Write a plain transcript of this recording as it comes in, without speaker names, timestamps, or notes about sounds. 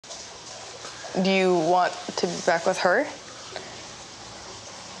Do you want to be back with her?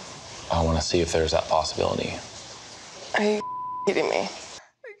 I want to see if there's that possibility. Are you kidding me?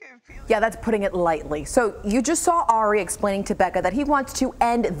 Yeah, that's putting it lightly. So you just saw Ari explaining to Becca that he wants to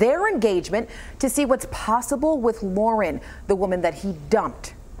end their engagement to see what's possible with Lauren, the woman that he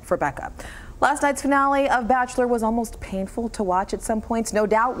dumped for Becca. Last night's finale of Bachelor was almost painful to watch at some points. No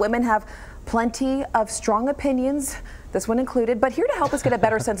doubt women have plenty of strong opinions, this one included. But here to help us get a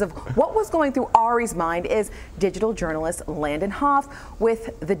better sense of what was going through Ari's mind is digital journalist Landon Hoff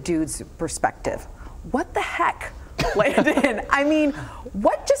with the dude's perspective. What the heck? Landon, I mean,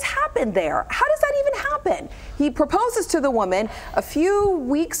 what just happened there? How does that even happen? He proposes to the woman, a few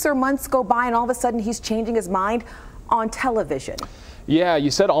weeks or months go by, and all of a sudden he's changing his mind on television. Yeah, you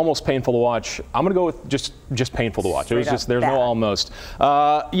said almost painful to watch. I'm gonna go with just painful to watch. Straight it was just there's bad. No almost.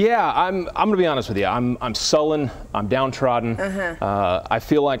 Yeah, I'm gonna be honest with you. I'm sullen. I'm downtrodden. I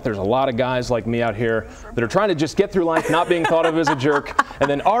feel like there's a lot of guys like me out here that are trying to just get through life, not being thought of as a jerk. And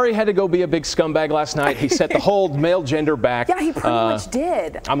then Ari had to go be a big scumbag last night. He set the whole male gender back. Yeah, he pretty much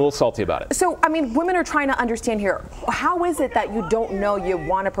did. I'm a little salty about it. So, I mean, women are trying to understand here. How is it that you don't know you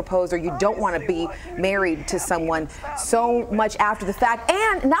want to propose or you don't want to be married to someone so much after the fact,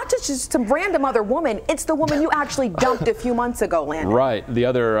 and not just some random other woman, it's the woman you actually dumped a few months ago, Landon. Right, the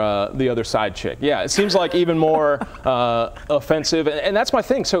other side chick. Yeah, it seems like even more offensive, and that's my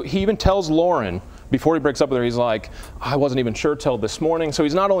thing. So he even tells Lauren before he breaks up with her, he's like, I wasn't even sure till this morning. So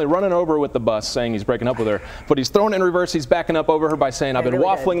he's not only running over with the bus saying he's breaking up with her, but he's throwing it in reverse. He's backing up over her by saying, I've been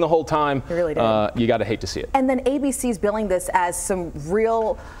waffling the whole time. He really did. You got to hate to see it. And then ABC's billing this as some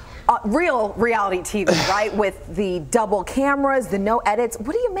real reality TV, right? With the double cameras, the no edits.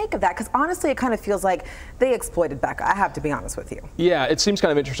 What do you make of that? Because honestly, it kind of feels like they exploited Becca. I have to be honest with you. Yeah, it seems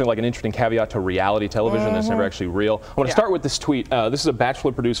kind of interesting, like an interesting caveat to reality television that's never actually real. I want to start with this tweet. This is a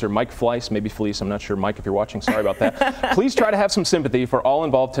Bachelor producer, Mike Fleiss, maybe Felice, I'm not sure. Mike, if you're watching, sorry about that. Please try to have some sympathy for all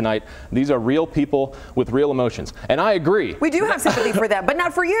involved tonight. These are real people with real emotions. And I agree. We do have sympathy for them, but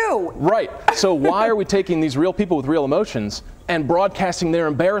not for you. Right. So why are we taking these real people with real emotions and broadcasting their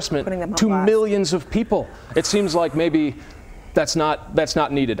embarrassment to millions of people? It seems like maybe that's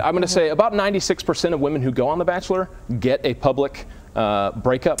not needed. I'm going to say about 96% of women who go on The Bachelor get a public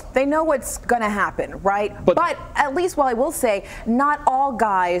breakup. They know what's going to happen, right? But at least, while I will say, not all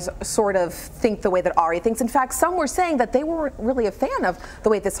guys sort of think the way that Ari thinks. In fact, some were saying that they weren't really a fan of the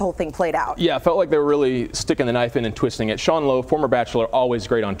way this whole thing played out. Yeah, it felt like they were really sticking the knife in and twisting it. Sean Lowe, former Bachelor, always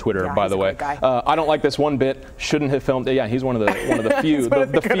great on Twitter, by the way. I don't like this one bit. Shouldn't have filmed. Yeah, he's one of the few,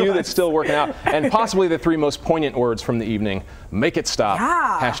 the few that's still working out, and possibly the three most poignant words from the evening. Make it stop.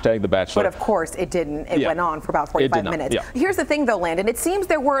 Hashtag The Bachelor. But of course, it didn't. It went on for about 45 minutes. Here's the thing, though, Landon. It seems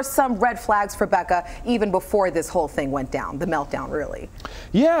there were some red flags for Becca even before this whole thing went down, the meltdown, really.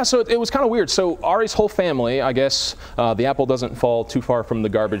 Yeah, so it was kind of weird. So Ari's whole family, I guess the apple doesn't fall too far from the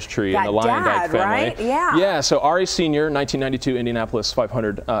garbage tree in the Lyondike family. Right? Yeah. Yeah, so Ari Sr., 1992 Indianapolis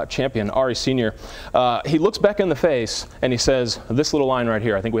 500 champion, Ari Sr., he looks Becca in the face and he says this little line right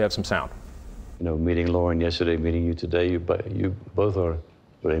here. I think we have some sound. You know, meeting Lauren yesterday, meeting you today, you both are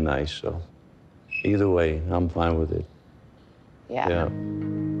really nice. So either way, I'm fine with it. Yeah.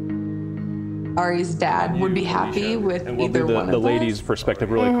 Ari's dad would be happy with either one of us. The lady's perspective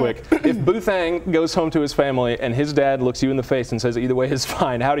really quick. If Boothang goes home to his family and his dad looks you in the face and says either way is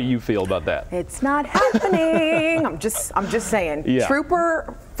fine, how do you feel about that? It's not happening. I'm just saying. Yeah.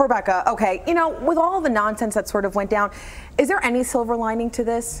 Trooper for Becca. Okay, you know, with all the nonsense that sort of went down, is there any silver lining to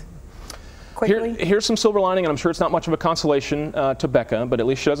this? Here's some silver lining, and I'm sure it's not much of a consolation to Becca, but at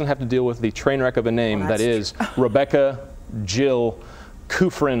least she doesn't have to deal with the train wreck of a name that is Rebecca Jill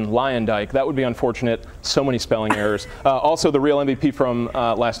Kufrin Lyondike. That would be unfortunate. So many spelling errors. Also, the real MVP from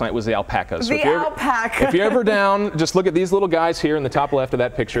last night was the alpacas. So if you're ever down, just look at these little guys here in the top left of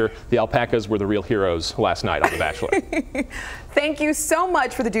that picture. The alpacas were the real heroes last night on The Bachelor. Thank you so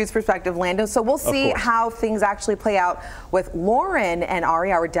much for the dude's perspective, Landon. So we'll see how things actually play out with Lauren and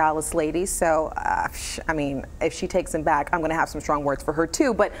Ari, our Dallas lady. So, I mean, if she takes him back, I'm going to have some strong words for her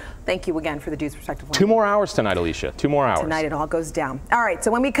too. But thank you again for the dude's perspective, Landon. 2 more hours tonight, Alicia. 2 more hours. Tonight it all goes down. All right,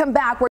 so when we come back, we're